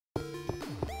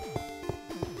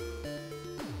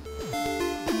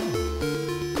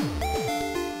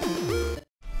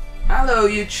Hello,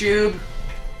 YouTube.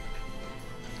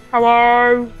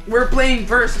 Hello. We're playing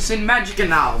Versus in Magicka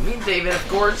now. Me and David, of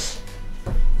course.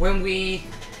 When we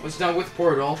was done with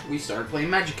Portal, we started playing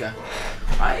Magicka.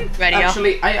 I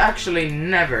actually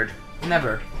never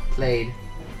played.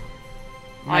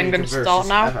 I'm gonna start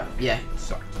now. Yeah,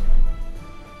 start.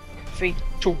 3,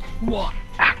 2, 1,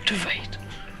 activate.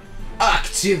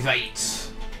 Activate.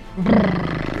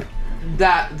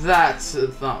 That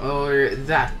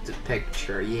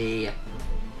picture, yeah.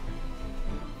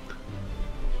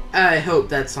 I hope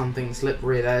that's something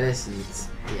slippery that isn't.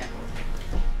 Yeah.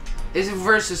 Is it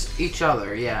versus each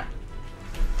other? Yeah.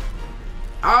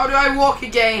 How do I walk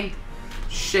again?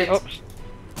 Shit. Oops.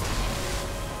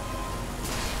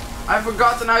 I've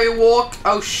forgotten how you walk.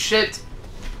 Oh shit.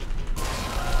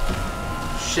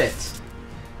 Shit.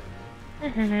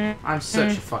 I'm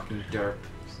such a fucking derp.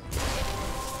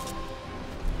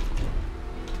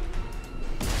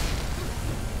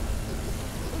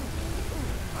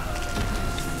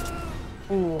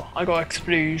 Ooh, I got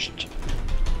exposed.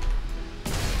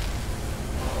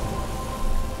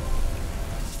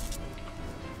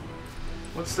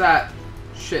 What's that?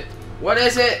 Shit. What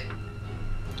is it?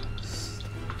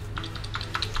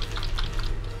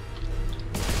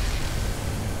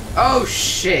 Oh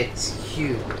shit.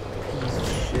 You piece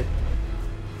of shit.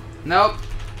 Nope.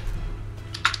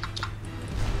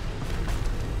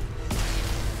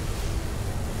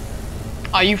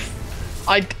 Are you?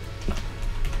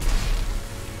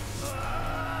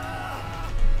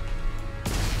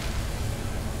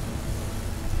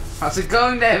 How's it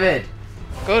going, David?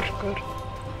 Good, good.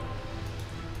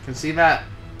 Can see that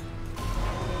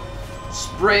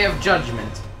spray of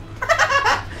judgment.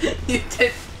 You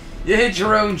hit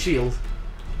your own shield.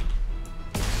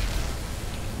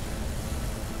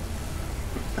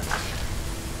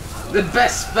 The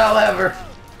best spell ever.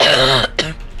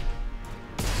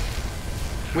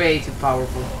 Way too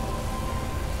powerful.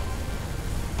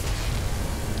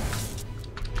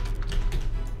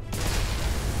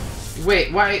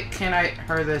 Wait, why can't I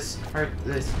hurt this?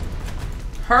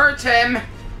 Hurt him!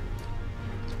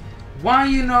 Why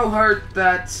you no hurt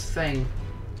that thing?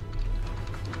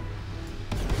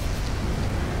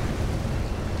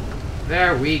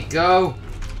 There we go.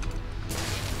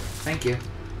 Thank you.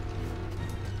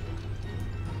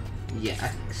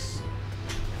 Yikes.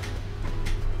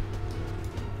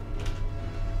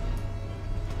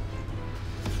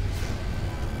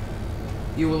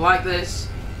 You will like this.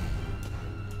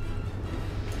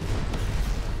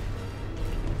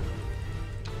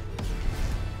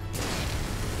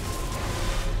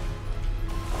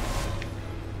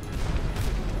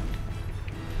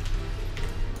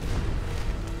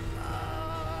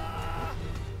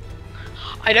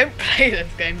 I don't play this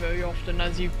game very often,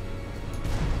 as you.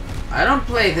 I don't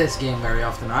play this game very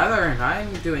often either, and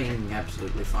I'm doing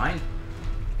absolutely fine.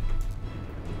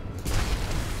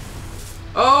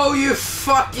 Oh, you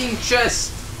fucking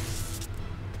chest!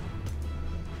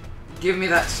 Give me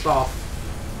that stuff.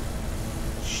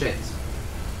 Shit.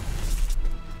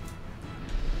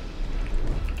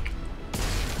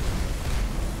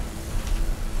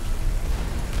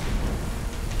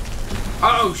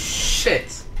 Oh,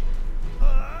 shit!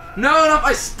 No, not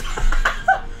my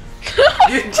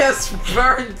You just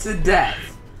burned to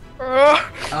death.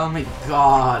 Oh my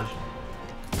god.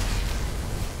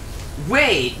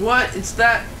 Wait, what? It's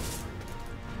that...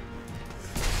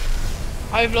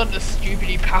 I've learned a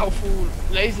stupidly powerful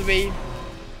laser beam.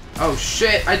 Oh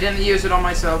shit, I didn't use it on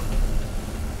myself.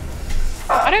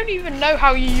 I don't even know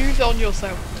how you use it on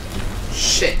yourself.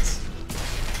 Shit.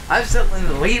 I'm still in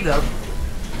the lead though.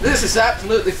 This is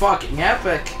absolutely fucking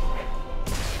epic.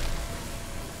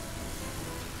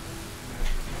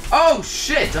 Oh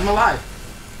shit, I'm alive.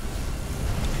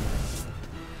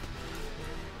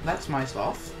 That's my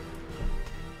stuff.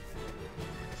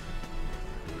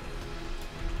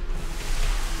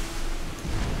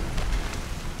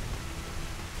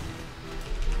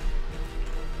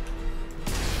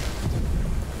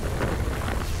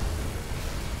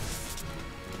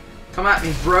 Come at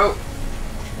me, bro.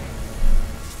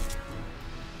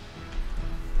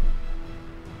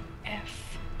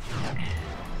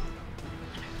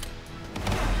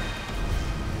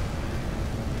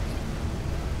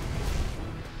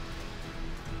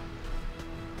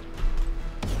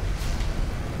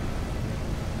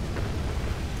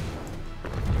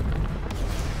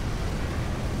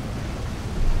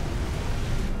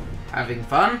 Having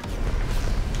fun?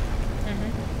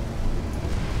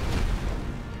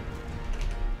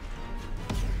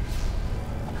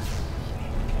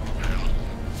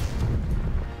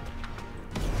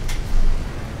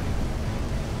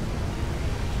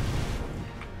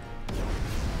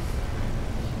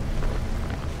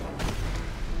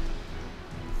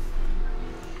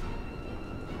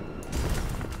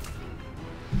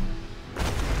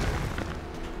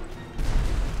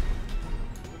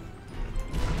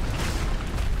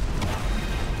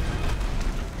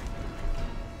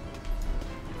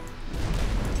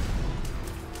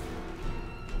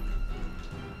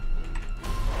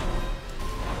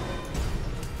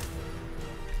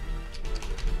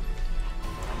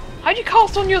 Why'd you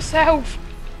cast on yourself?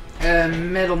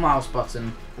 Middle mouse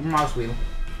button. Mouse wheel.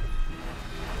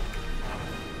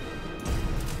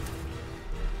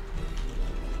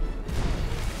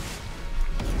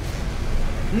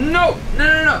 No!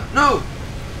 No!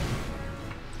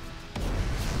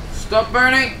 Stop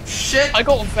burning! Shit! I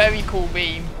got a very cool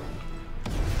beam.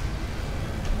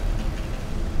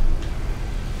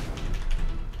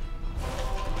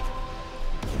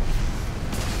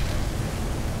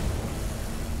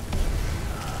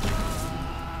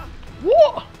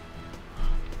 What?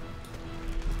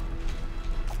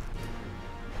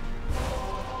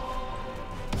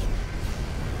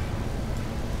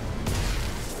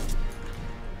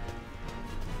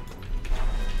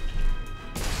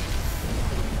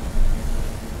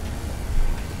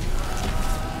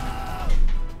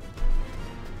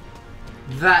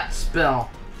 That spell.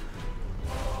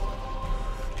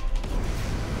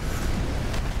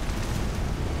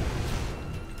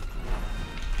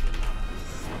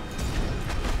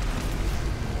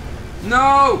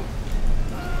 No!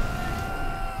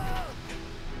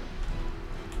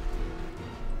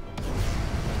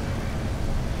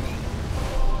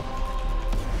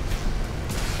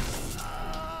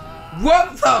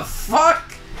 What the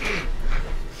fuck?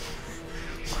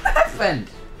 What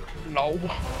happened? No.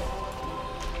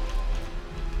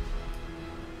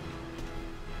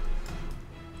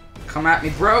 Come at me,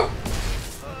 bro.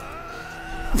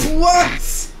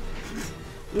 What?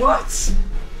 What?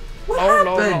 What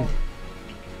happened? No.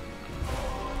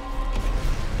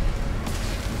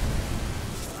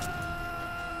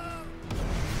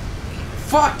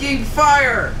 Fucking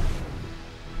fire!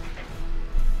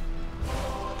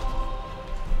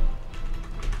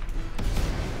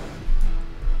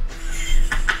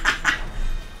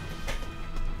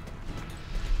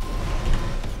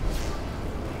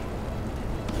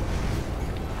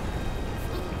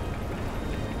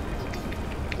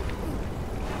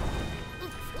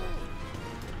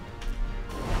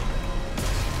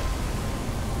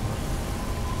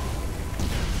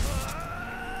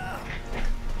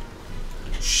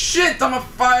 Shit, I'm on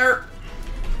fire!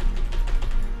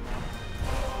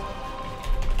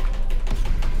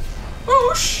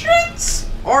 Oh shit!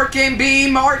 Arcane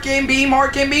beam, arcane beam,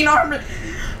 arcane beam, arcane...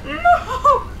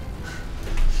 No!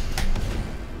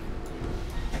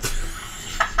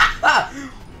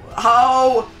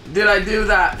 How did I do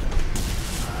that?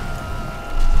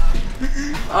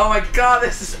 Oh my god,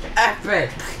 this is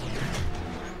epic!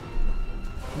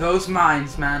 Those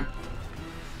mines, man.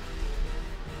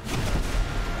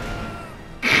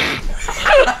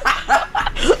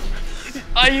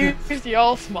 I used the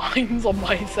arse mines on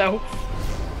myself.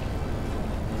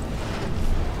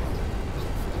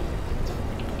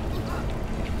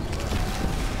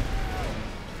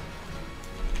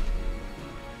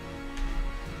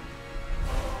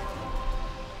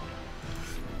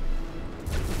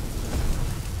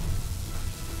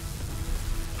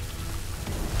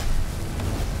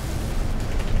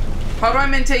 How do I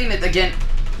maintain it again?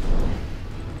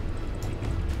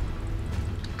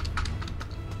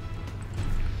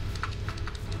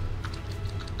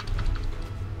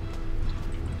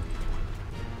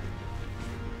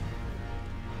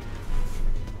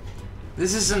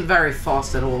 This isn't very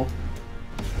fast at all.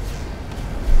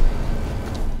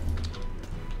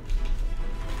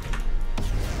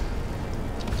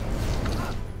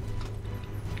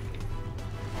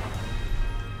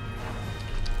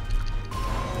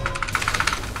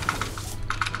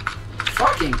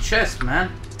 Fucking chest, man.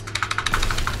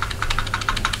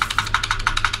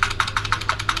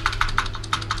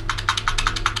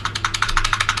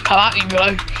 Come at me,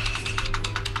 bro.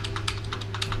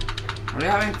 Are you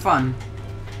having fun?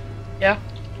 Yeah.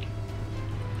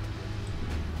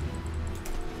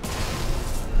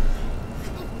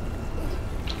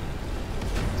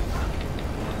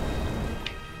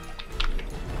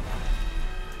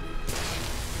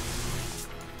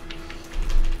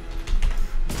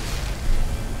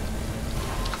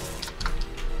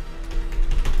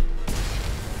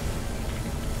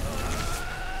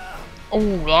 Oh,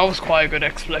 that was quite a good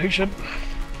explosion.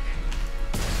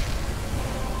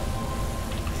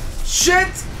 Shit!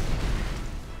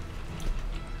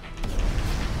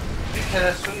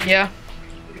 Yeah.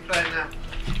 What are you playing now?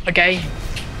 A game.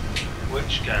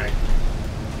 Which game?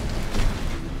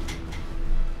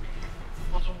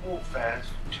 Modern Warfare,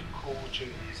 Call of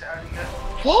Duty. Is that how you get?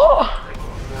 What?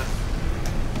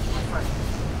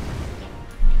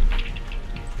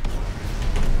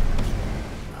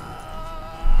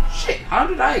 Shit, how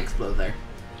did I explode there?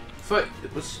 I thought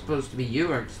it was supposed to be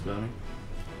you exploding.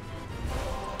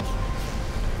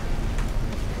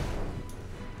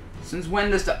 Since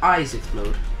when does the eyes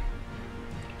explode?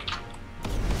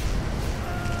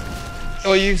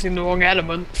 You're using the wrong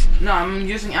elements. No, I'm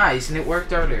using ice and it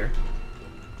worked earlier.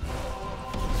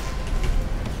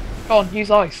 Go on,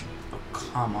 use ice. Oh,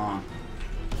 come on.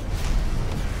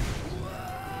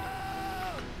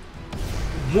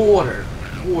 Water.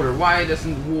 Water. Why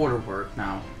doesn't water work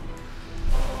now?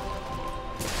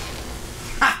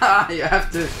 Haha, you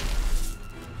have to...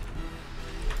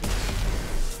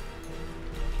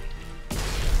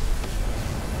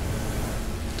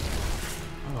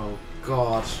 Oh,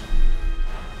 God.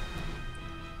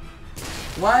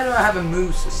 Why do I have a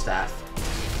moose staff?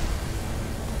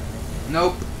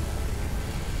 Nope.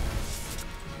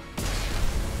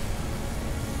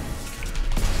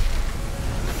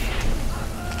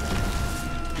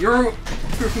 You're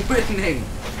winning.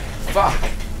 Fuck.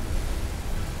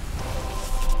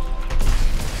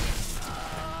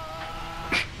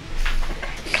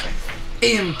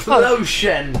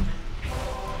 Implosion.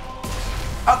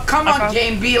 Oh, come on,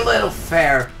 game. Be a little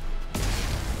fair.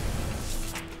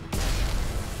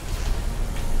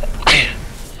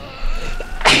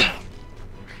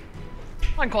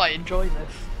 I quite enjoy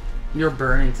this. You're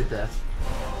burning to death.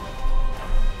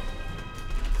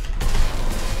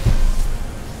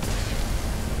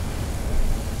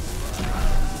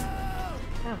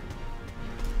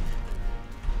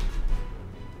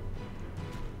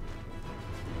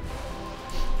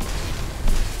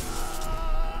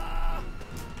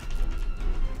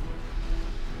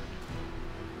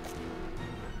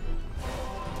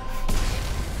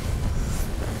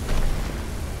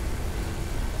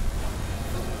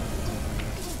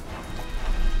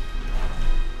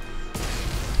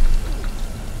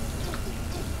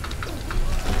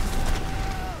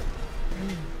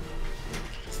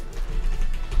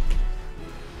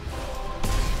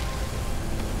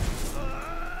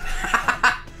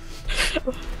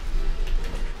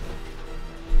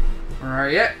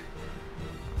 Alright, yeah.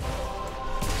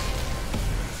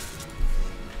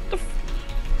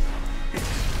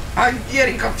 I'm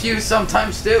getting confused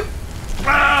sometimes too.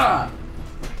 Ah!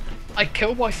 I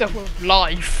kill myself with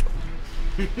life.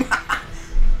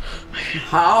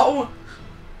 How?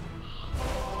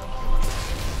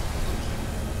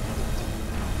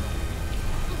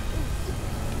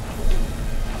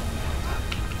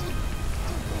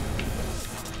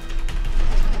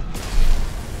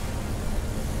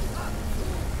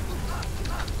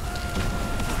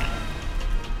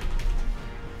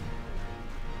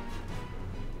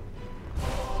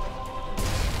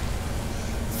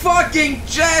 Fucking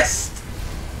chest!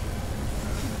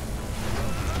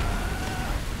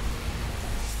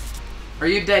 Are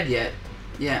you dead yet?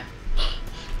 Yeah.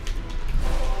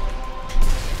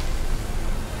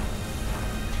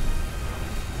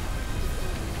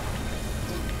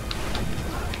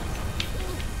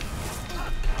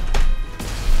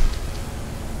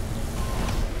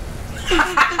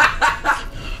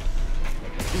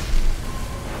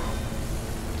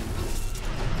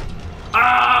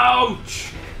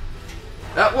 Ouch!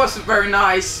 That wasn't very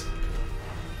nice.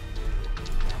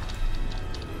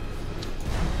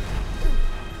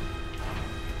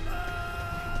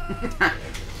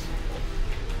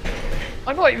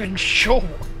 I'm not even sure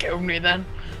what killed me then.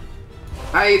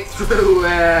 I threw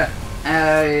a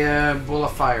ball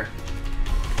of fire.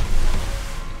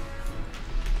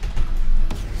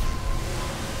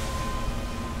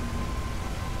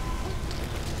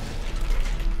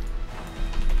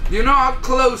 You know how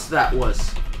close that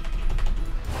was?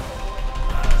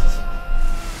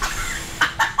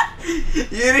 You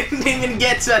didn't even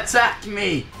get to attack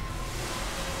me!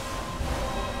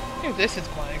 Oh, this is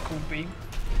quite a cool beam.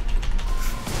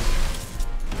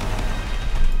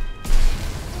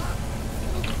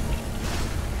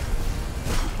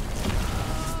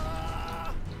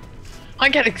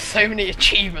 I'm getting so many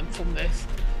achievements from this.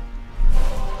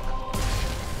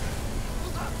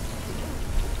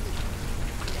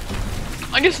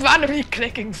 I'm just randomly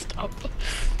clicking stuff.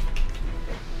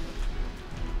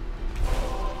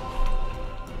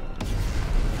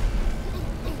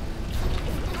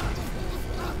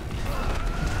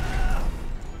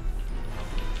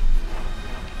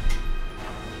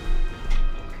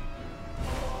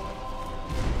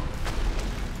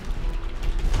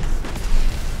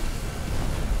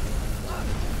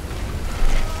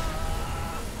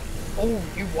 Oh,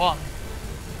 you won.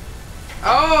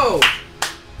 Oh!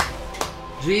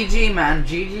 GG, man,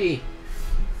 GG.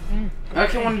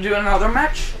 Okay, want to do another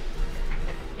match?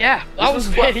 Yeah, that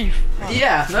was really fun.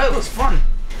 Yeah, that was fun.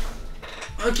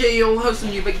 Okay, you'll host a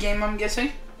new big game, I'm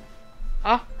guessing.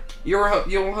 Huh? You'll host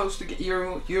you will host a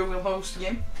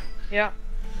game. Yeah.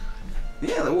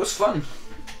 Yeah, that was fun.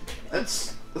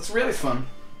 That's really fun.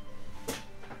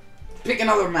 Pick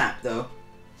another map though.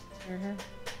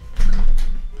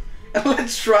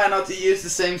 Let's try not to use the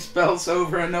same spells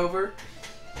over and over.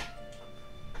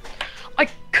 I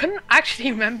couldn't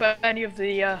actually remember any of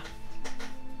the.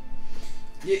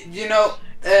 You know,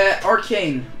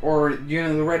 arcane, or you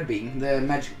know, the red beam, the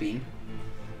magic beam,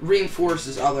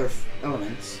 reinforces other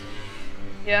elements.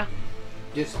 Yeah.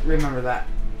 Just remember that.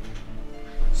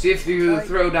 See if you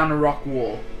throw down a rock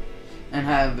wall and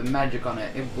have magic on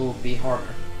it, it will be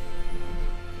harder.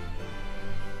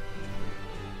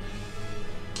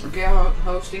 Okay,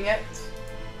 hosting it.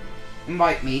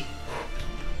 Invite me.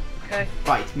 Okay.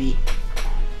 Bite me.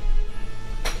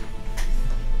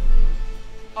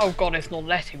 Oh god, it's not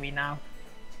letting me now.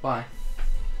 Why?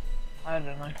 I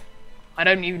don't know. I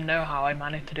don't even know how I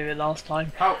managed to do it last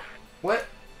time. How? What?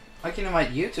 I can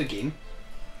invite you to a game.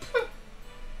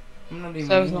 I'm not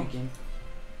even in the game.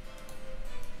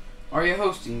 Are you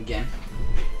hosting again?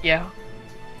 Yeah.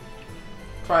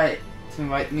 Try it to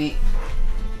invite me.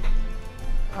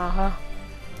 Uh-huh.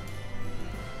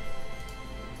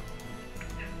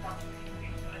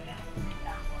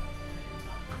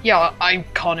 Yeah, I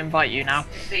can't invite you now.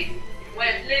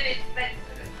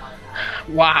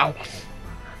 Wow.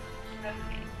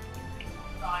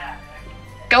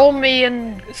 Go on me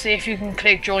and see if you can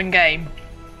click join game.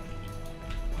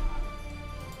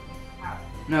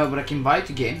 No, but I can invite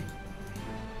a game.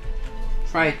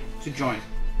 Try to join.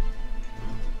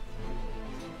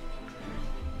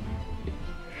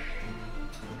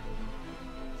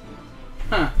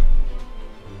 Huh.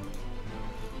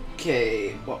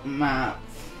 Okay, what map?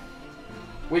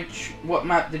 What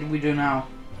map did we do now?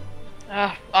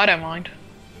 I don't mind.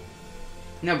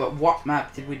 No, but what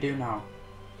map did we do now?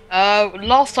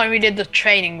 Last time we did the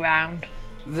training round.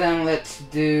 Then let's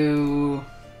do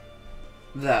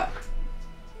that.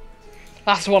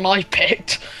 That's the one I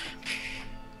picked.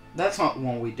 That's not the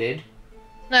one we did.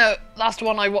 No, that's the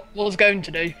one I was going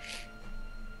to do.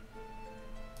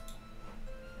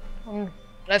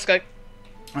 Let's go.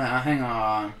 Hang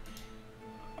on.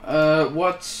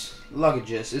 What's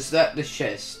luggages? Is that the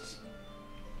chest?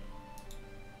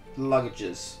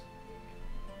 Luggages.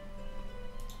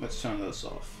 Let's turn those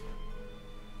off.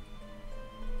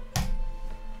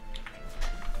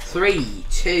 3,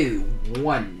 2,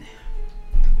 1.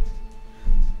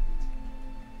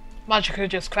 Magicka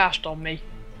just crashed on me.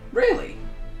 Really?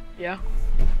 Yeah.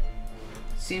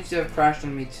 Seems to have crashed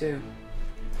on me too.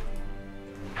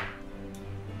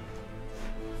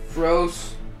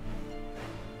 Froze.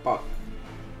 Fuck.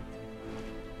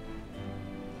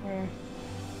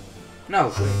 No.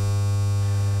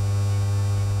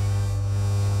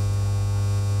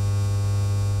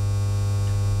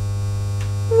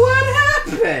 What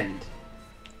happened?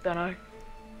 Dunno.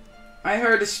 I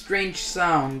heard a strange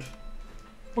sound.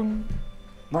 Boom.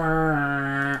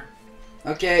 Brrr.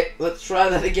 Okay, let's try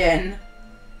that again.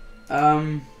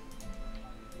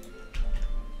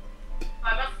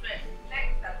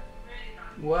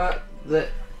 What the?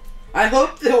 I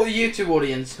hope the whole YouTube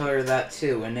audience heard that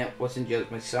too, and it wasn't just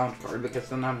my sound card, because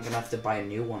then I'm gonna have to buy a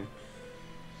new one.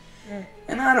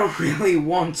 And I don't really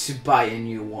want to buy a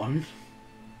new one.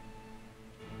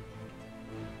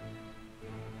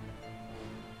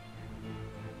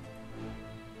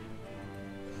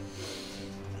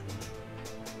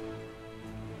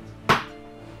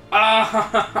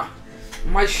 Ah,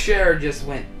 my share just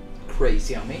went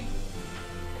crazy on me.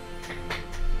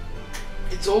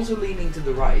 It's also leaning to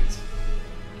the right.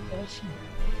 Awesome.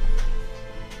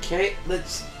 Okay,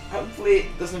 let's hopefully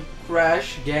it doesn't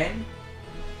crash again.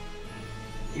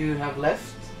 You have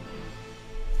left.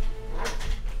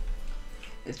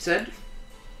 It said.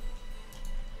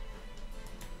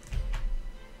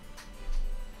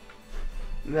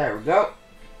 There we go.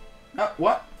 Oh,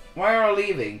 what? Why are you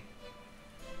leaving?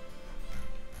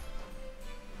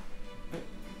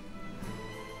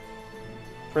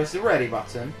 Press the ready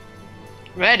button.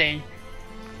 Ready?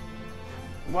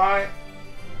 Why?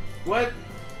 What?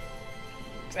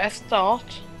 Press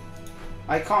start.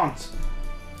 I can't.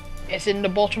 It's in the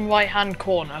bottom right hand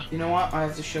corner. You know what? I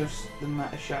have to show the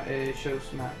map.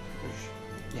 Shows map.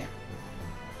 Yeah.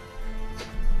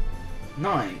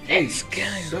 9, 8, Let's go.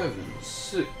 7,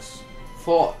 6,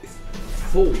 5,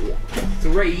 4,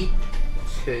 3,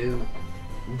 2,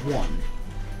 1.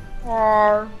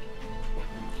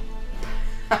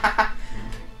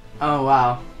 Oh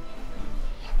wow.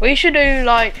 We should do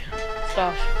like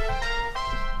stuff.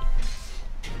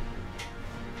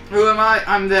 Who am I?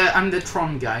 I'm the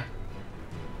Tron guy.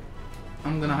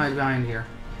 I'm gonna hide behind here.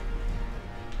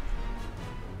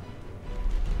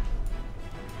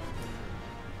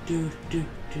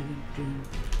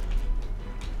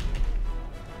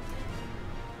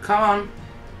 Come on.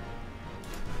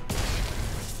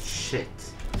 Shit.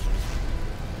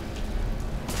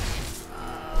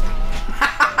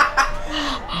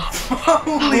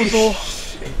 Holy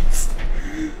shit.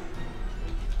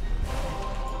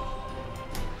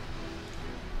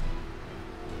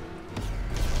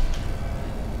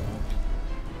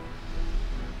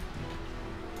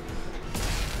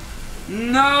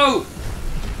 No!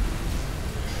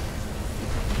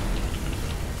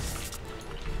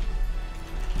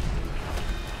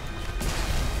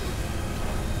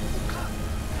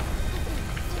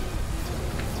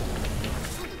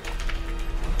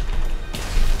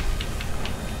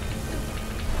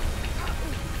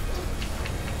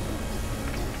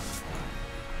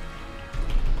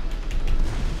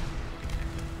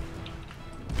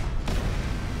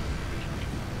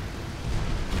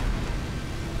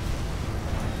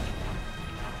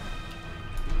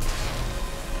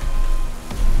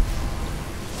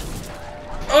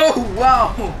 Oh,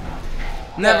 wow!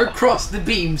 Never crossed the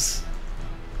beams.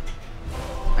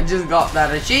 I just got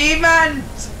that achievement!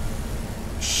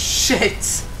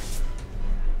 Shit!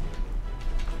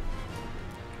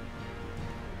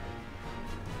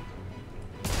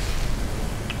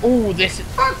 Oh, this is...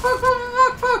 Fuck, fuck, fuck,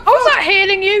 fuck, fuck! How was that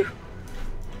healing you?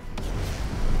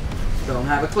 Don't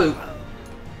have a clue.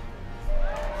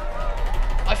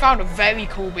 I found a very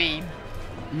cool beam.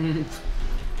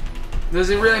 Does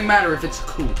it really matter if it's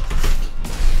cool?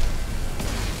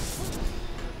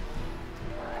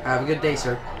 Have a good day,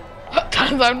 sir.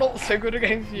 Turns out I'm not so good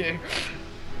against you.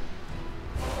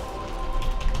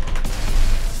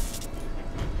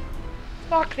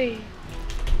 Sparkly.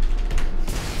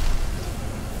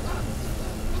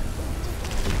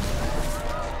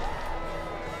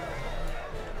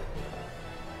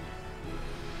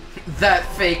 That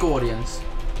fake audience.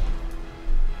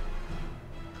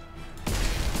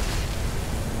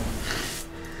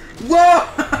 Whoa!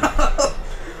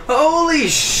 Holy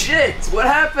shit! What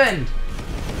happened?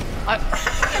 I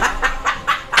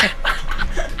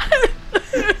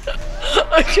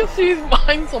just used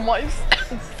mines on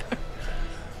myself.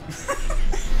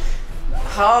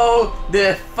 How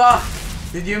the fuck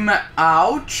did you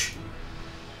ouch?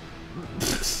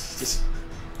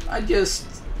 I just...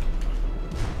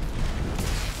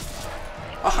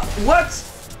 what?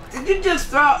 Did you just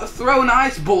throw an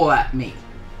ice ball at me?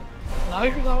 No,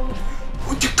 that was...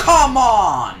 Come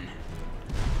on!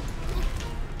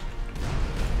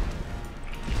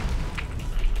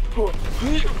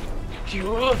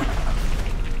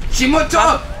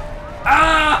 Shimoto!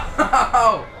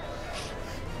 Ah!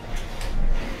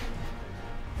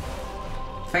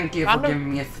 Thank you for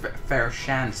giving me a fair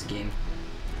chance again.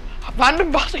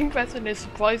 Random batting person is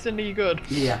surprisingly good.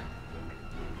 Yeah.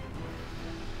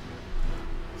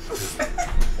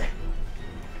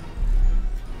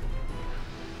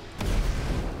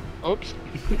 Oops.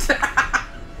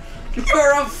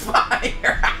 You're on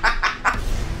fire!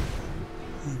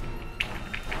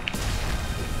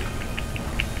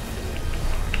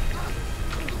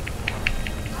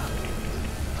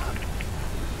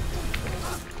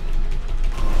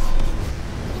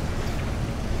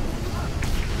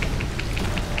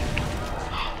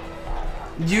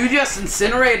 You just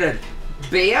incinerated,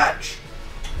 bitch!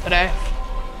 Today.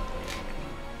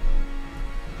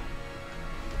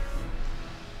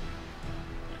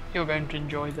 You're going to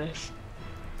enjoy this.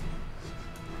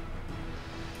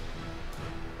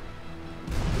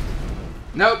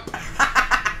 Nope.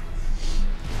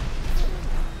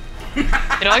 Did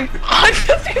I?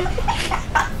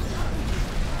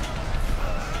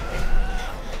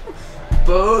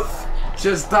 Both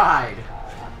just died.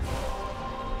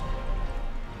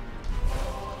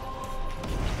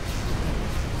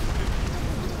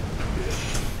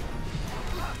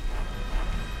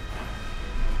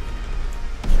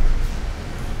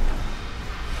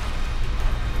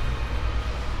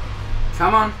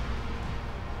 Come on.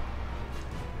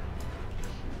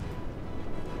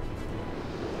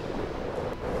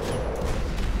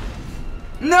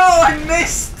 No, I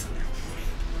missed.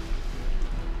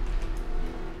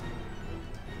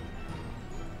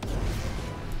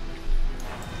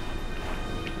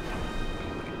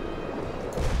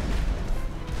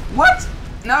 What?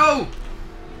 No.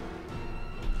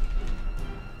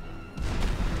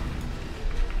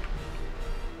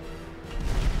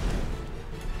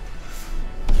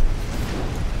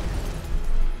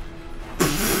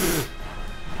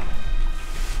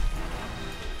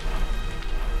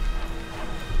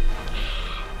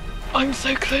 I'm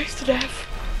so close to death.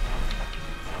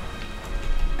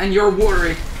 And you're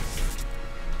watery.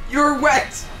 You're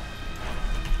wet.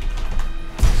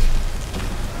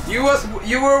 You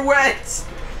were wet.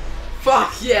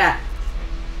 Fuck yeah.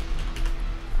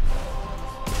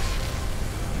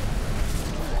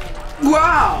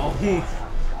 Wow.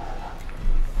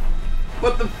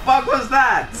 What the fuck was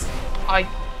that? I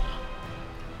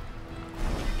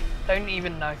don't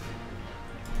even know.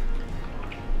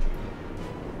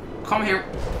 Come here.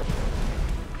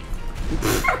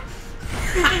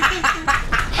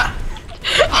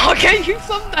 I'll get you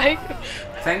someday.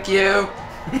 Thank you.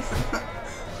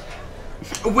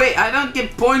 Wait, I don't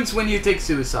get points when you take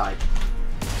suicide.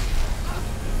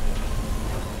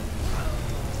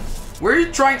 Were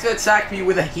you trying to attack me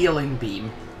with a healing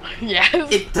beam?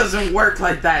 Yes. It doesn't work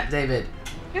like that, David.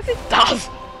 Yes, it does.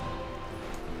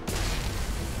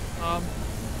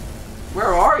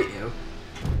 Where are you?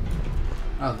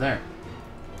 Oh, there.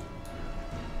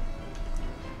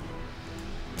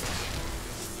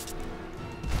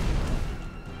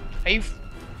 Are you?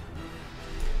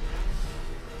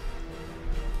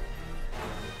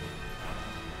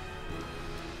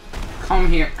 Come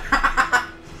here.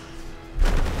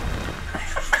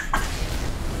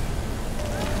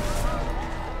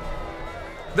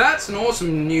 That's an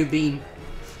awesome new beam.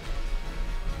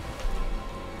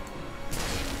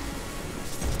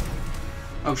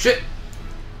 Oh shit.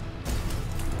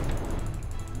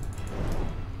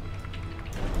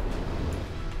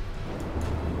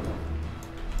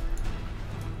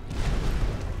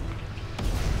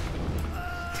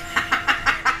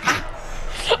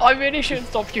 I really shouldn't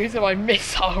stop using my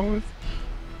missiles.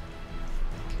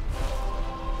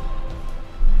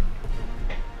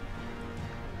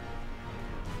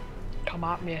 Come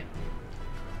at me.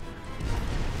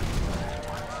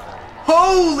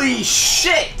 Holy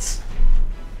shit!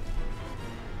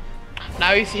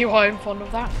 Now you see why I'm fond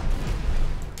of that.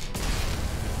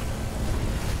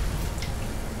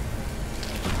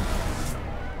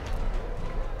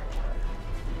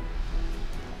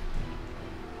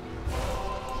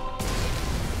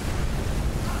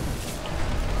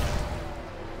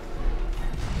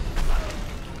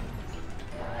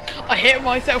 I hit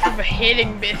myself with a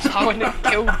healing missile and it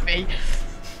killed me.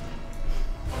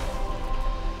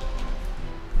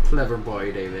 Clever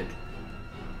boy, David.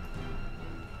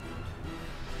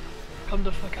 Come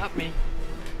the fuck at me.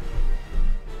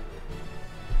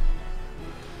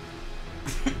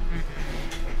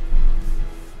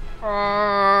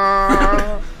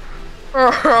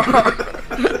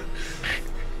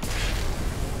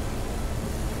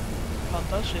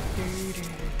 Fantastic.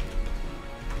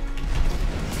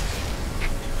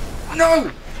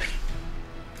 No!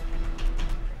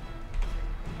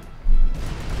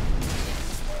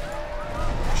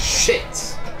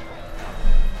 Shit!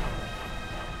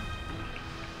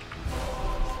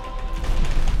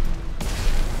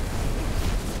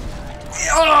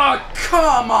 Oh,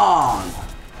 come on!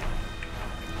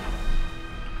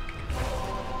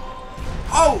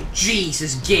 Oh,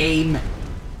 Jesus, game!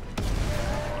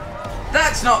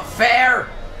 That's not fair!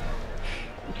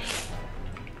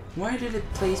 Why did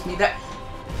it place me that?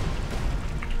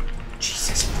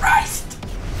 Jesus Christ!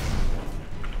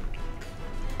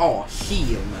 Oh,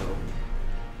 heal no.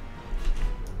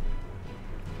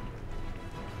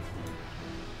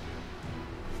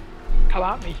 Come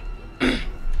at me.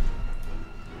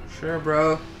 Sure,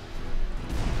 bro.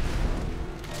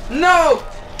 No!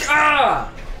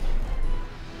 Ah!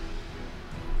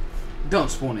 Don't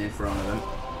spawn in front of him.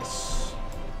 Yes.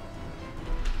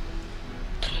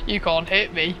 You can't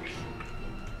hit me.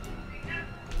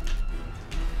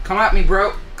 Come at me,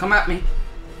 bro. Come at me.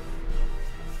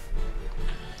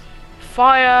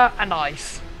 Fire and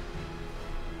ice.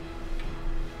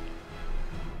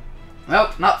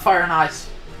 Nope, not fire and ice.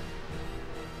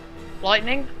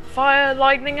 Lightning? Fire,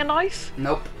 lightning and ice?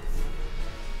 Nope.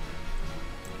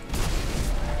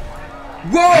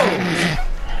 Whoa!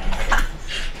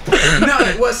 No,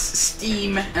 it was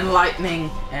steam and lightning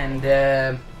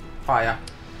and fire.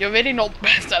 You're really not the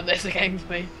best at this against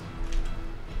me.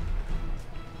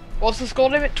 What's the score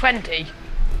limit? 20?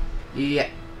 Yeah.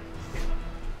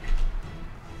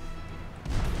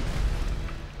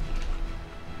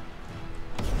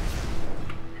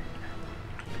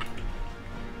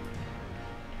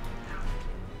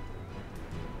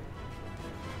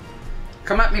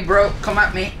 Come at me, bro. Come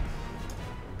at me.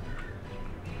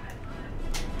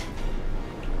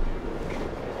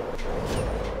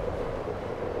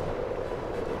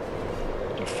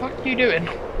 What the fuck are you doing?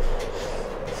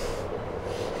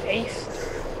 Ace?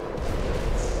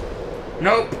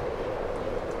 Nope.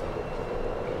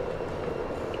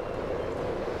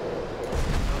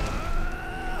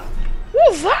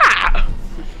 What was that?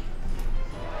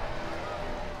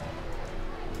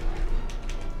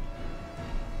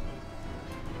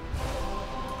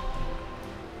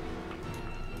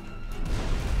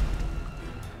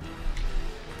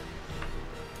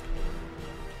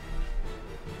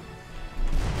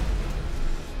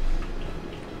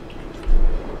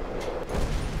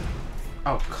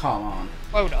 Oh, come on.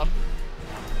 Well done.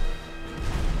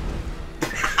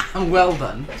 Well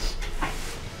done.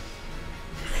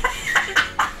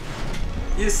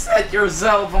 You set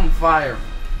yourself on fire.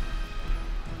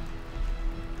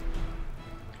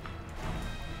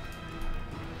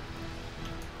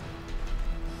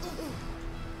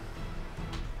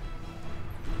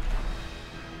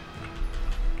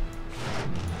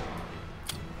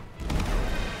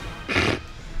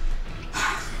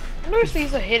 I notice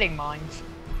these are hitting mines.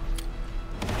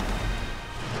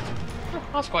 Oh,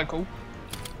 that's quite cool.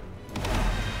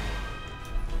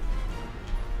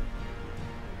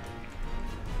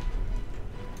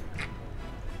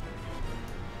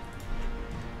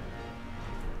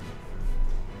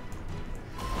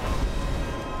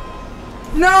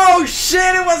 No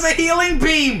shit! It was a healing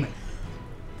beam.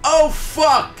 Oh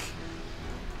fuck!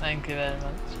 Thank you very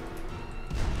much.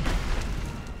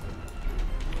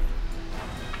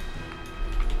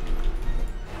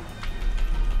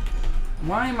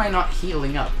 Why am I not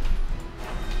healing up?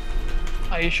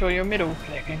 Are you sure you're middle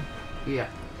clicking? Yeah.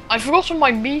 I've forgotten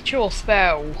my meteor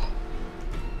spell.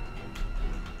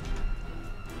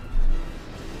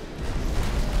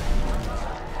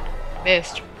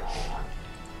 Missed.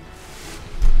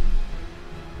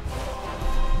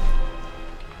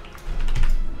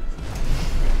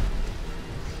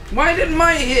 Why did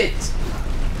mine hit?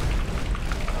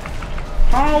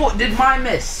 How did mine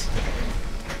miss?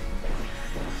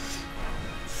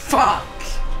 Fuck!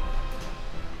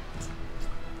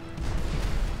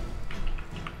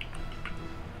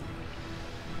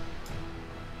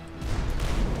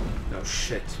 Oh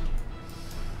shit.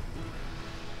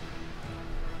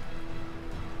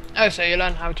 Oh, so you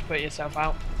learn how to put yourself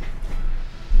out.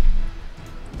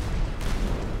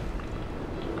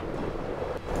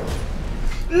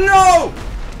 No!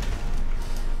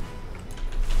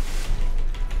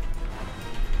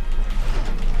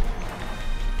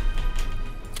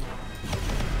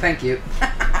 Thank you.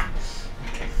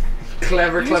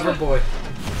 Clever, clever boy.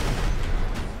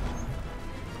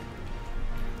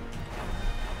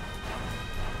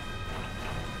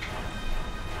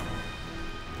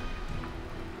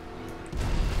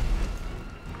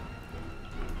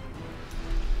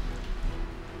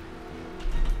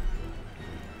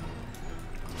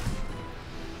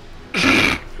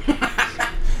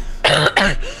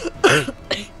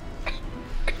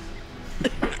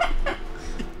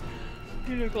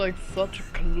 You look like such a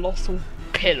colossal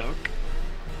pillock.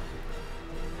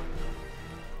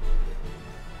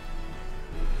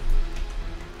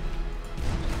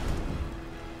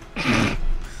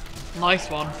 Nice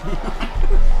one.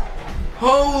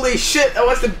 Holy shit, that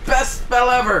was the best spell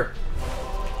ever!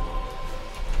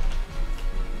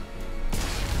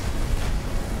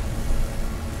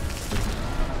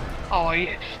 Oh,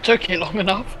 it took you long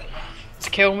enough to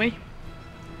kill me.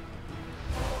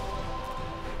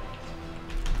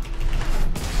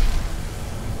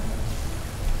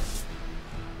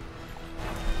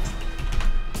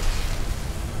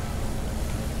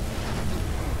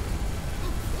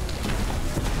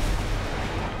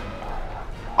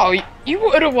 Oh, you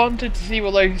would have wanted to see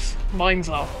what those mines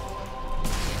are.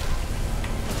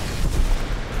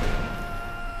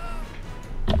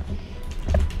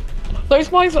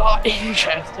 Those mines are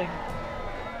interesting,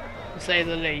 to say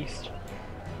the least.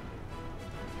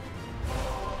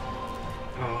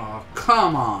 Oh,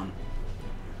 come on.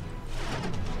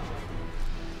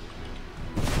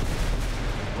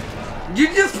 You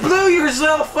just blew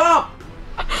yourself up!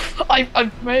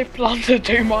 I may have planted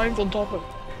 2 mines on top of it.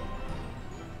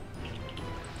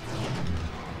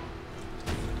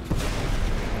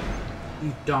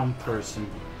 You dumb person.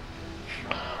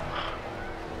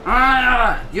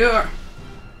 Ah, you're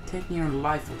taking your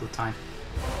life all the time.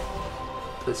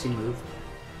 Pussy move.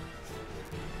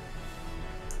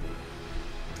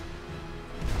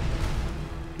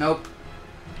 Nope.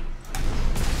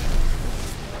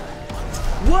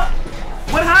 What?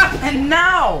 What happened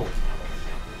now?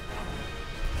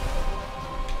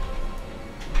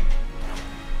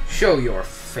 Show your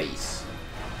face.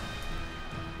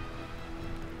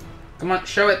 Come on,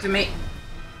 show it to me.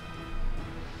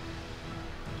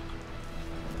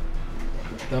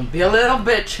 Don't be a little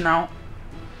bitch now.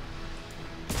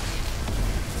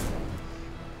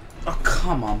 Oh,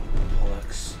 come on,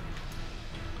 bollocks.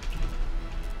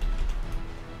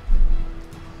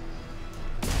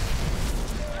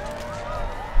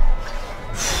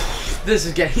 This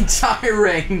is getting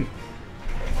tiring.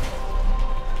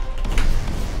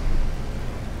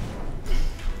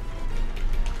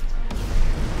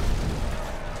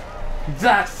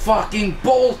 That fucking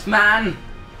bolt, man!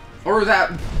 Or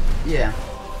that... yeah.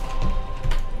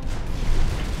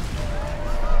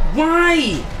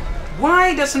 Why?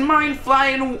 Why doesn't mine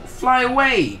fly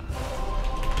away?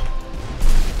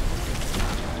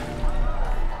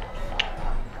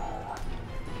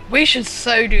 We should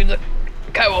so do the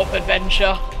co-op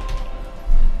adventure.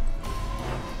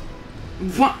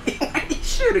 Why are you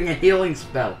shooting a healing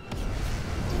spell?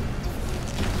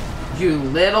 You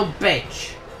little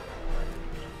bitch.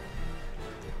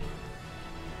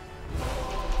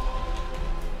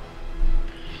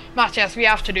 Matthias, we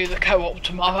have to do the co-op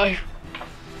tomorrow.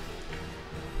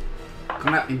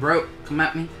 Come at me, bro. Come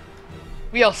at me.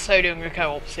 We are so doing a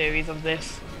co-op series of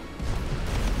this.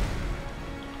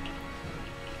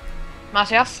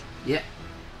 Matthias? Yeah.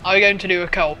 Are we going to do a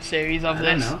co-op series of I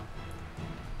this? don't know.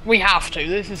 We have to.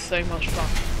 This is so much fun.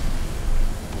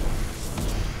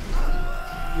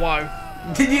 Whoa.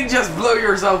 Did you just blow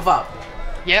yourself up?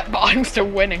 Yeah, but I'm still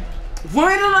winning.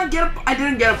 Why did I get I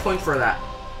didn't get a point for that.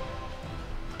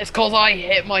 It's cause I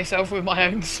hit myself with my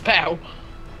own spell.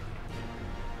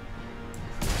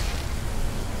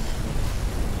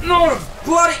 No,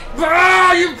 bloody!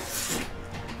 Ah, you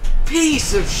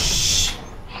piece of sh!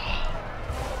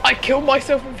 I killed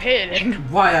myself with hitting.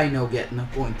 Why I no get no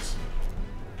points?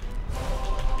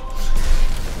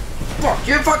 Fuck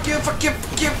you! Fuck you! Fuck you!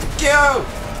 Fuck you! Fuck you!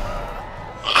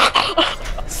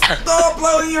 Stop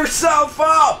blowing yourself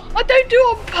up! I don't do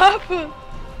it on purpose.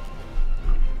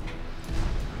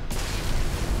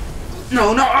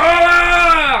 No, no!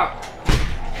 Ah!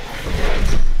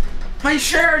 My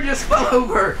chair just fell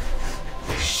over.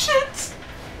 Shit!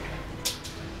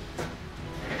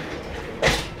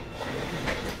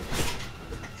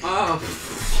 Oh.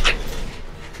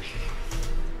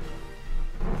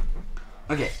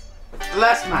 Okay,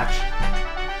 last match.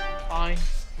 Fine.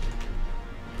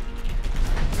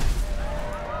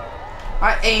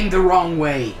 I aimed the wrong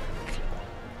way.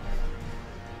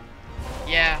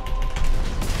 Yeah.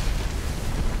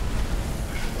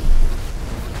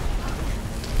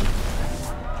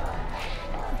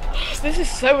 This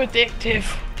is so addictive.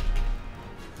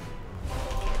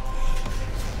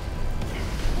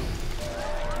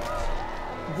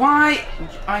 Why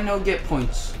I no get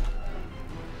points?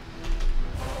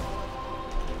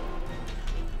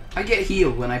 I get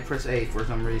healed when I press A for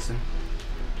some reason.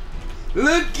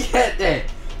 Look at it!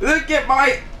 Look at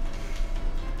my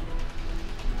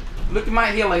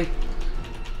healing.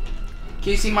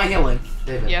 Can you see my healing,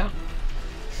 David? Yeah.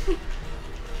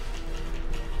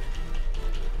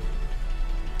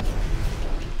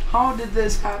 How did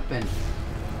this happen?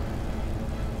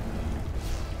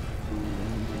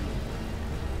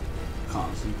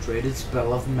 Concentrated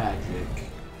spell of magic.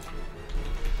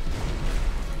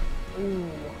 Ooh.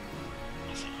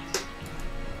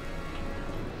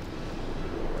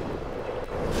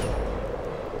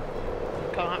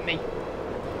 Come at me.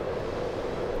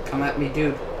 Come at me,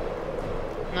 dude.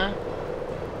 No?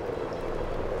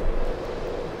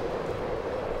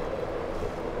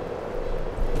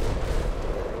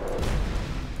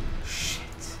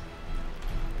 Shit.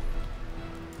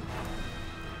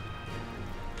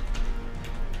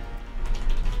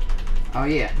 Oh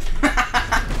yeah.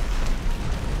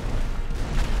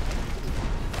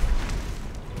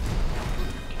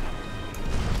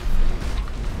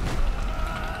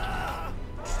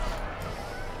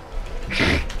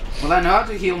 Well, I know how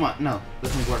to heal my... No,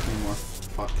 doesn't work anymore.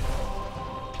 Fuck.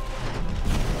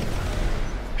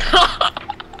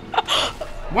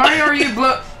 Why are you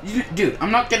Dude,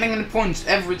 I'm not getting any points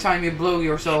every time you blow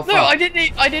yourself up. No, I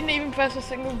didn't even press a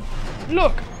single...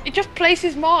 Look, it just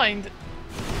places mind.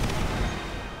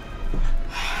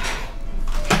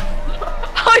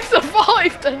 I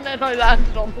survived and then I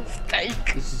landed on the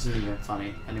stake. This isn't even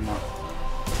funny anymore.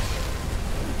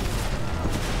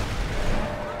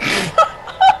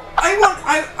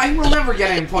 I will never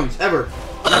get any points, ever.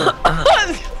 Never.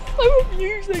 That's so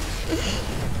amusing.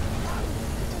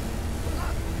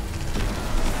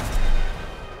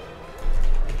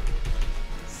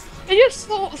 It just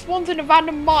spawns in a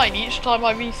random mine each time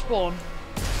I respawn.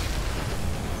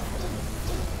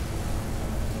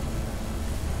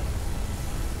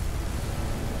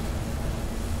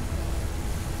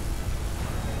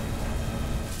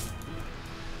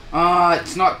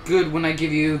 It's not good when I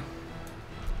give you...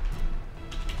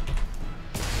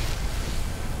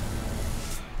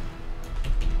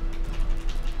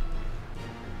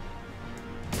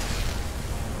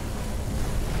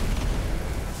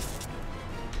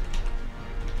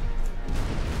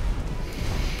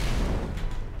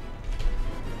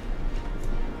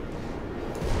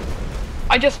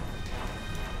 I just...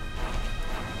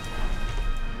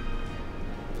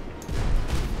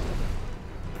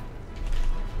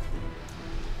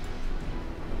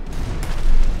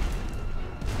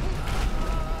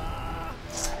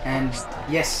 And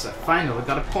yes, finally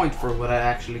got a point for what I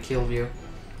actually killed you.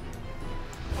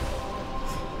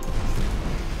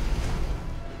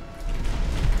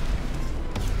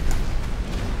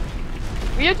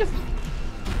 We are just...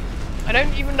 I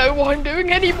don't even know what I'm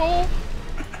doing anymore.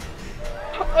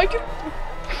 I just...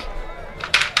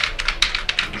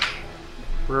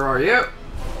 Where are you?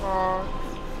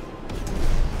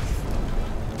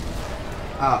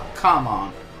 Oh, come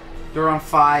on. You're on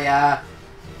fire.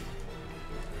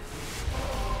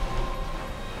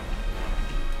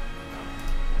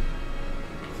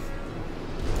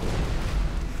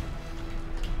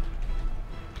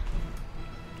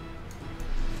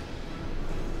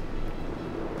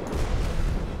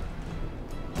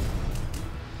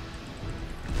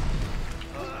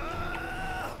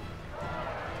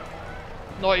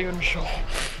 Not even sure.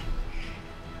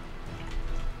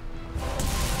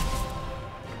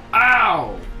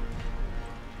 Ow!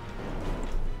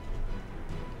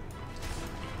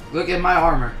 Look at my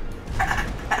armor.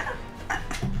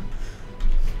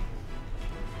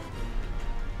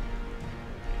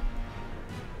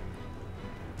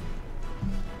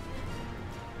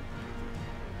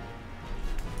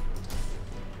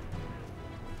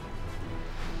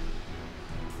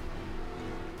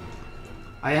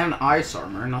 I have an ice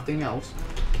armor, nothing else.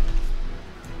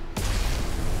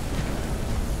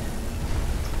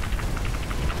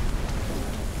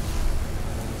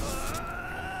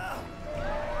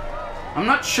 I'm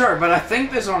not sure, but I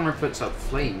think this armor puts out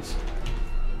flames.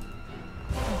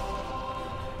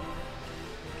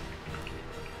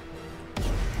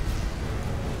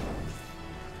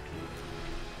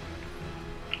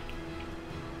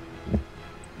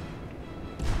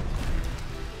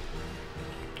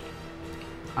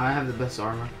 I have the best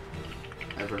armor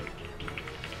ever.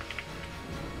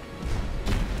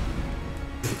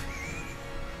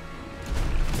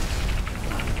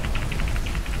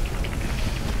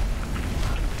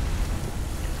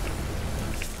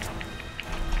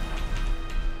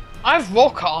 I have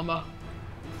rock armor.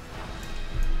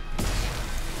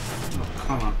 Oh,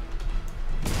 come on.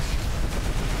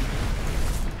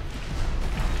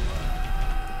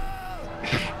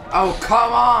 Oh,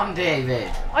 come on,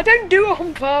 David! I don't do it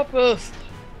on purpose.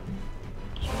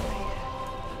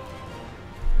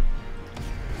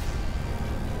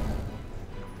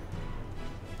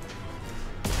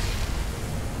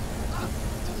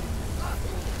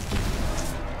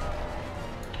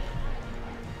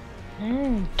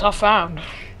 Tough round.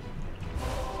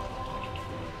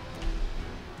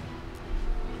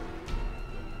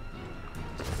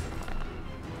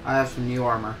 I have some new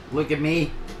armor. Look at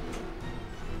me.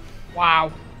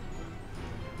 Wow.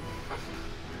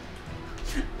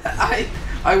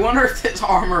 I wonder if this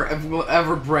armor will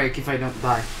ever break if I don't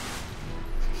die.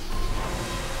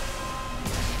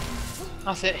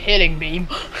 That's it, healing beam.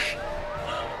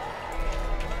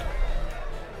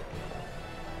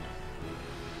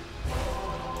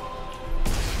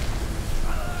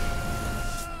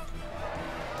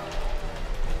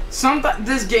 Sometimes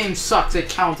this game sucks at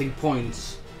counting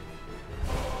points.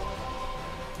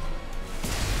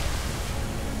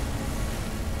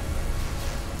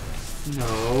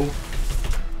 No.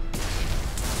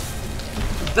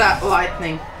 That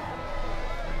lightning.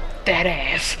 Dead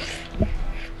ass.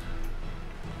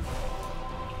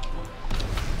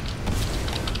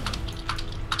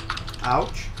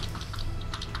 Ouch.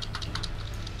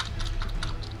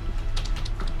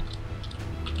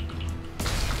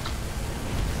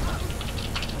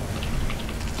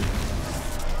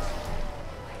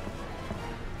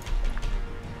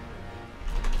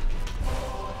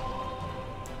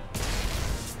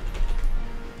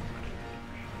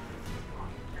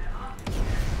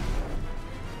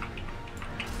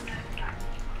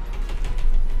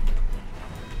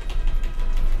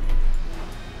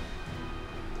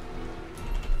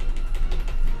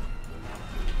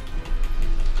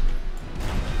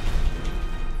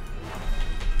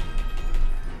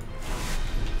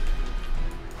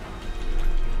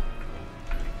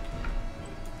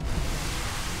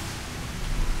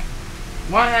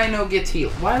 Why I no get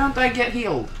healed? Why don't I get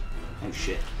healed? Oh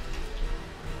shit.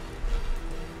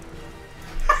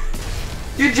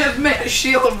 You just made a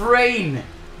shield of rain!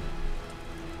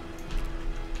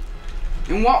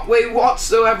 In what way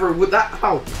whatsoever would that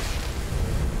help?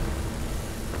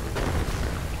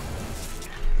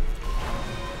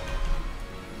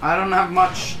 I don't have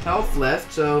much health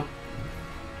left, so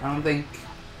I don't think...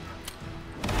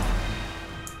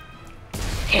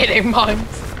 Hitting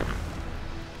mines.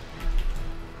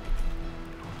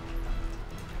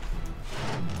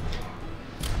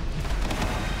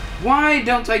 Why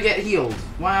don't I get healed?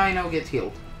 Why I no get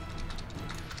healed?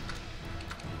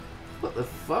 What the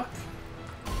fuck?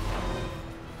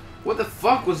 What the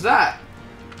fuck was that?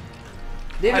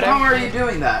 David, how are you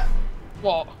doing that?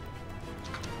 What?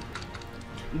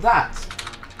 That.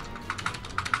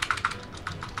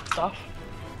 Stuff.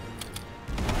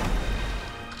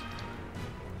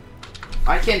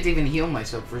 I can't even heal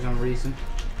myself for some reason.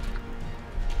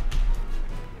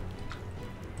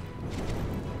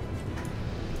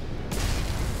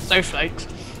 Snowflakes.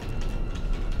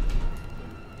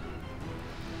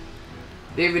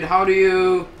 David, how do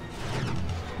you...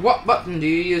 What button do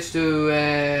you use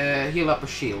to heal up a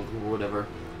shield or whatever?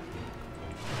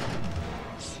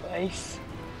 Space.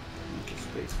 Okay,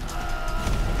 space.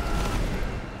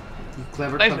 You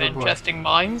clever, Those are clever boy. interesting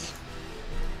mines.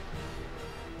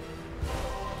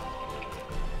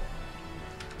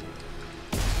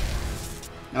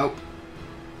 Nope.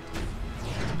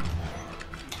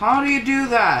 How do you do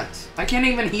that? I can't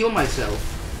even heal myself.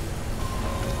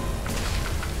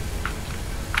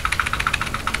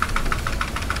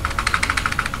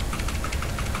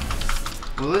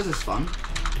 Well, this is fun.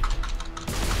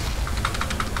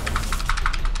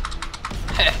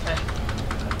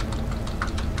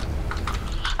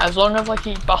 As long as I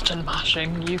keep button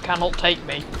mashing, you cannot take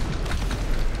me.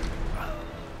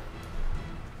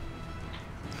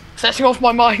 Setting off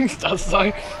my mines does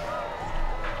so.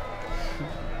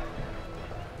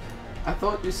 I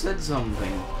thought you said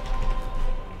something.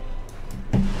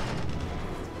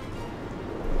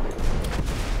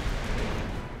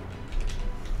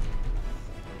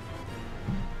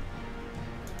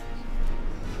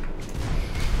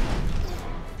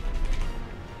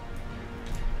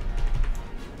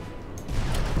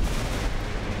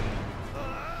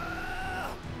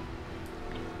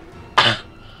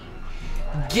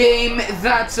 Game,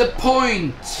 that's a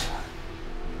point!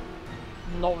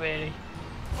 Not really.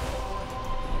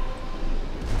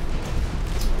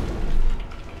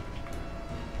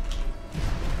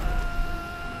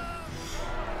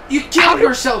 You killed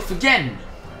yourself again!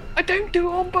 I don't do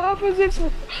it on purpose,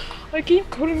 I keep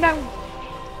cooling down.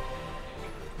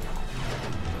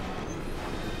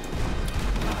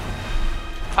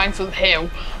 Thanks for the heal.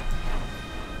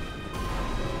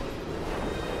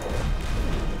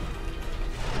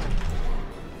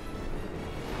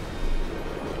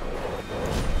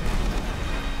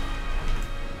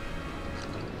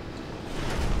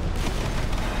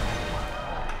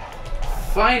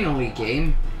 Finally,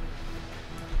 game.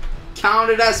 Count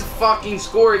it as a fucking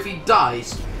score if he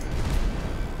dies.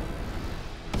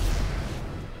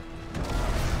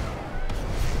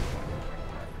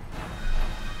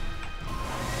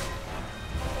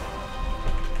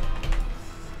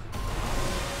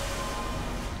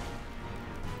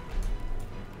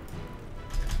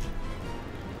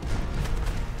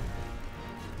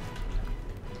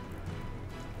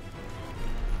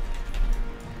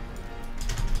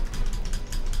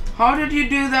 How did you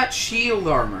do that shield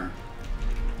armor?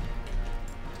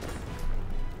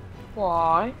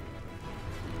 Why?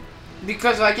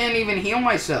 Because I can't even heal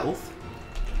myself.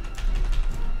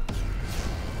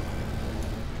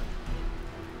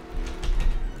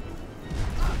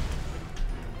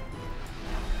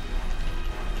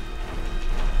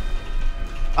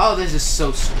 Oh, this is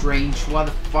so strange. Why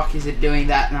the fuck is it doing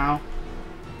that now?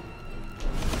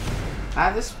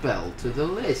 Add a spell to the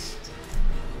list.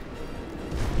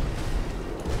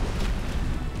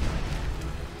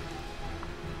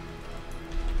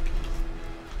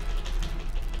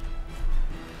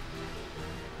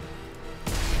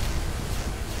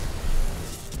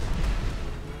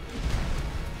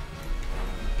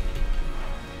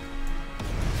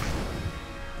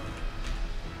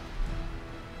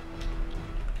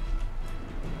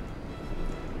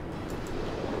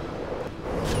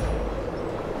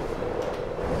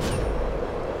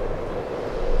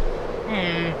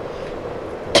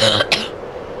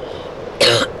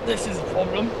 This is a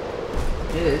problem.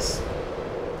 It is.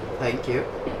 Thank you.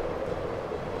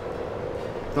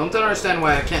 Don't understand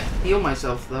why I can't heal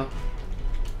myself though.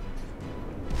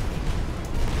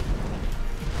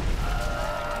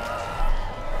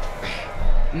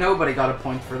 Nobody got a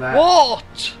point for that.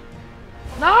 What?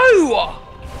 No!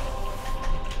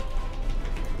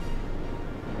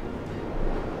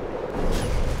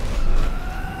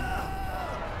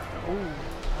 Ooh,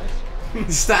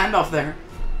 nice. Stand off there.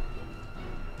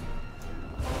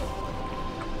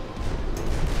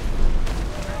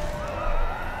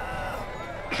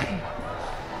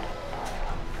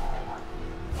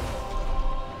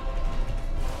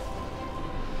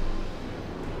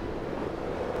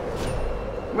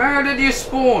 Where did you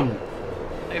spawn?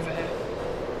 Over here.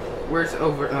 Where's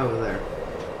over there?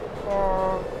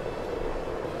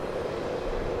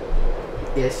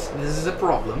 Yes, this is a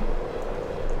problem.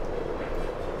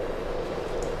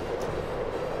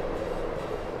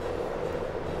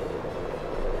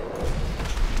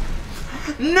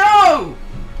 No!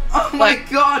 Oh my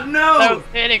god, no! No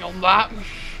hitting on that.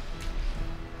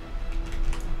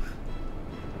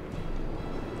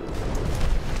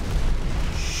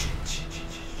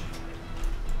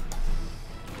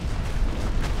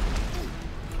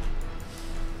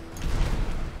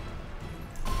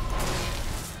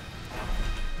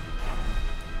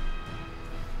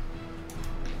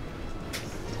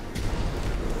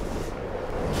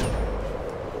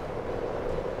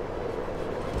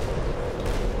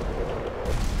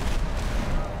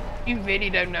 You really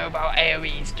don't know about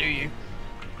AoEs, do you?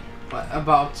 What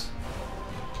about?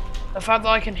 The fact that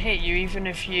I can hit you even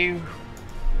if you...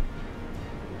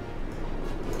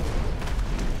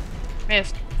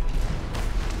 missed.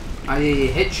 I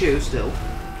hit you still.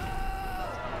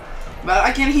 But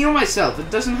I can heal myself. It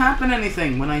doesn't happen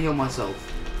anything when I heal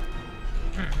myself.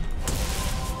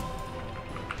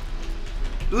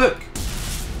 Look!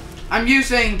 I'm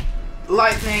using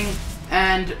lightning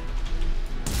and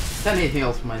then it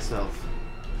heals myself.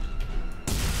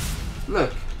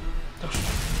 Look.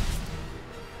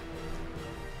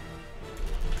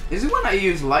 Is it when I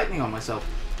use lightning on myself?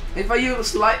 If I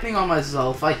use lightning on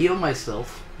myself, I heal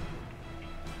myself.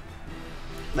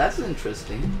 That's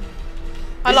interesting.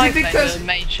 I like because the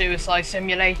Mage Suicide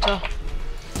Simulator.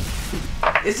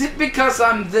 Is it because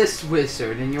I'm this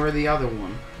wizard and you're the other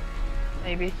one?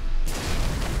 Maybe.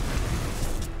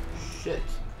 Shit.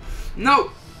 No!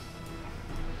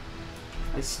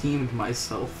 I steamed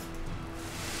myself.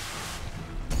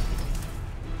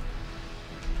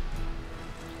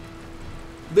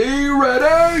 Be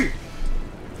ready!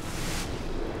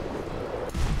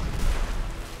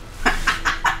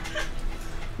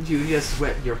 You just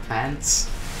wet your pants.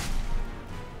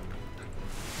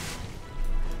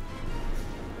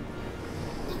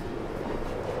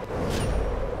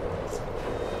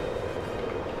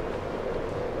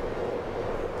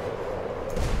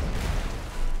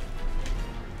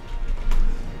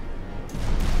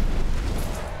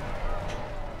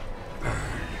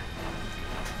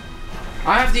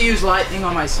 I have to use lightning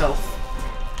on myself.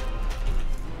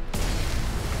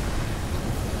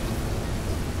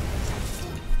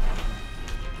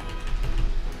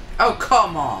 Oh,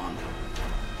 come on.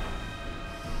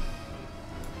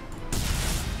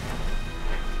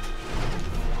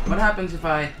 What happens if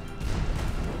I...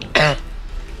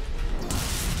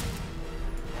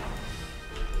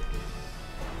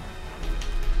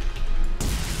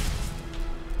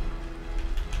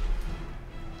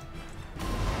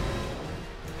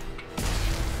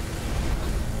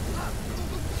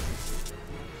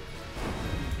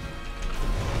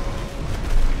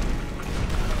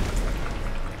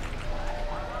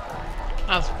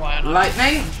 That's fine.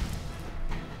 Lightning.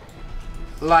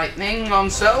 Lightning on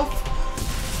self.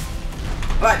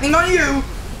 Lightning on you.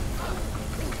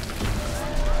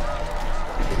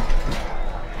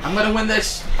 I'm gonna win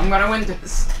this. I'm gonna win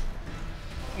this.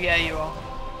 Yeah, you are.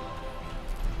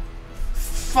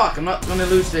 Fuck, I'm not gonna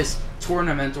lose this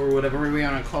tournament or whatever we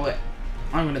wanna call it.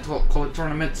 I'm gonna call it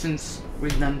tournament since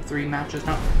we've done 3 matches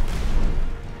now.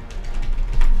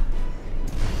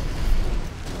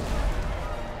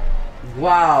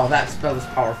 Wow, that spell is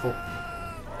powerful.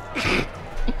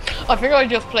 I think I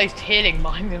just placed healing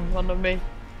mine in front of me.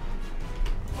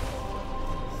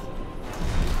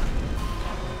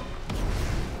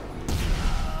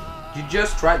 You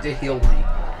just tried to heal me.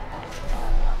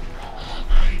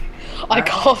 I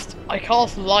cast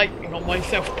lightning on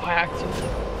myself by accident.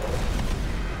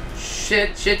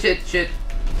 Shit.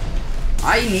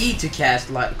 I need to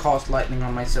cast lightning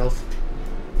on myself.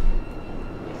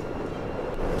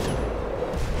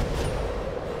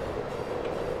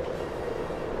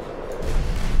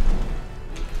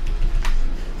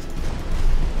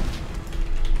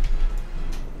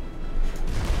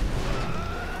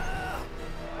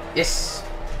 Yes.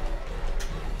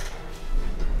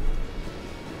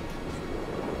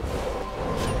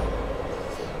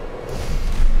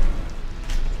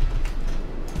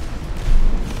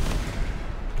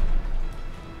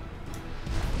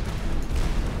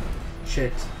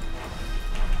 Shit.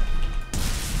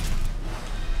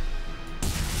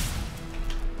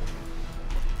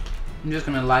 I'm just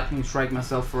gonna lightning strike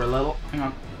myself for a level. Hang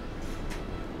on.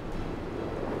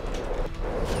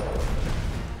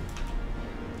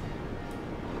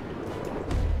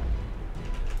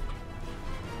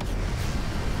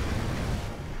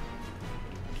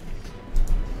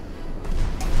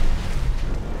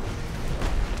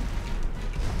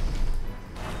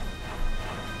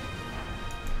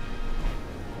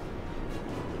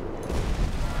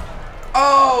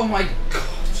 Oh my god.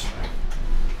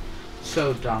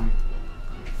 So dumb.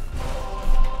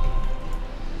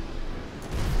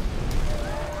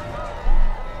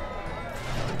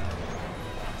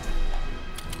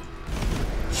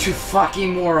 You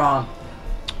fucking moron.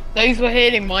 Those were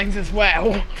healing mines as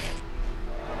well.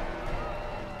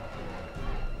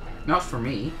 Not for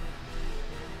me.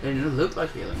 They didn't look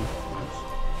like healing mines.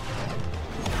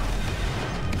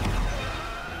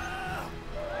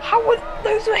 How were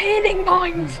those were healing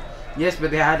mines? Yes, but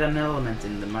they had an element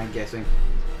in them, I'm guessing.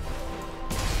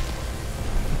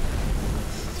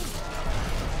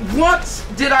 What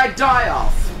did I die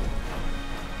of?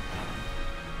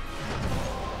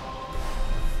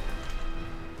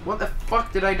 What the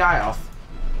fuck did I die of?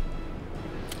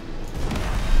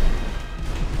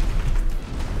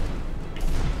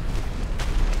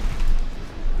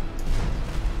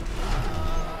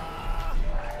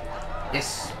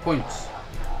 Yes, points.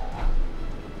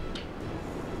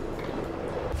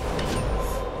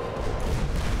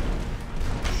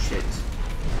 Shit.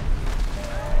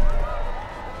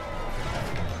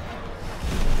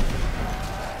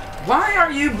 Why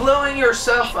are you blowing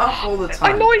yourself up all the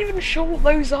time? I'm not even sure what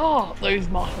those are, those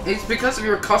mines. It's because of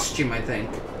your costume, I think.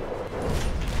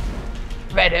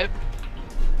 Reddit.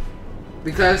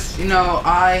 Because, you know,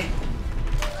 I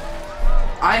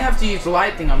have to use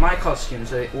lighting on my costume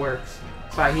so it works.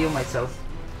 So I heal myself.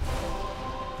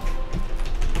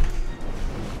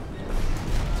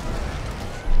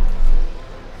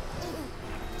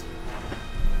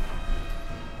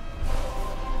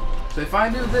 So if I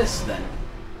do this then.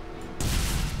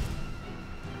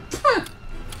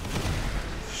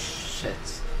 Shit.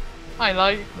 I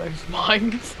like those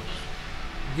mines.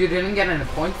 You didn't get any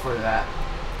point for that.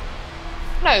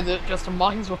 No, just the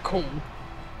mines were cool.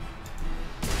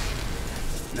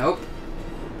 Nope.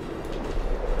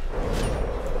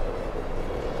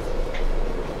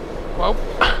 Well.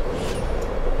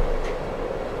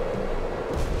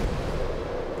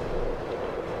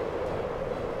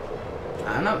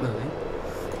 I'm not moving.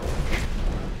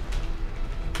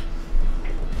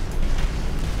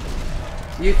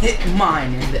 You hit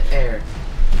mine in the air.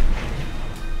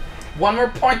 One more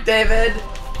point, David.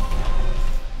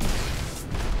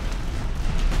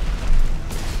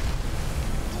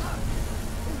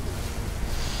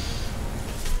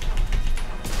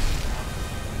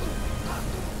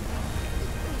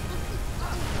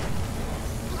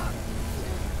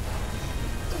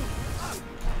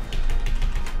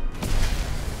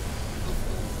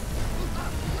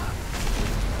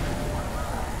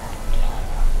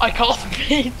 I can't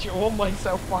beat you on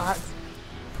myself back.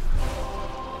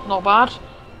 Not bad.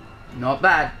 Not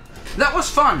bad. That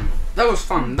was fun. That was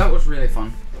fun. That was really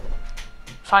fun.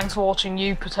 Thanks for watching,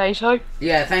 you potato.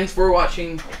 Yeah, thanks for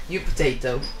watching, you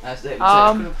potato. As they would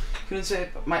say. Couldn't say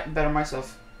it better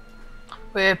myself.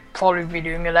 We'll probably be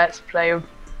doing a let's play of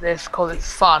this because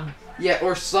it's fun. Yeah,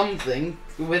 or something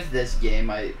with this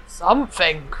game.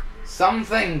 Something.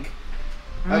 Something.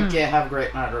 Okay, have a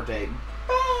great night or day.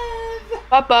 Bye.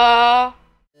 Bye-bye.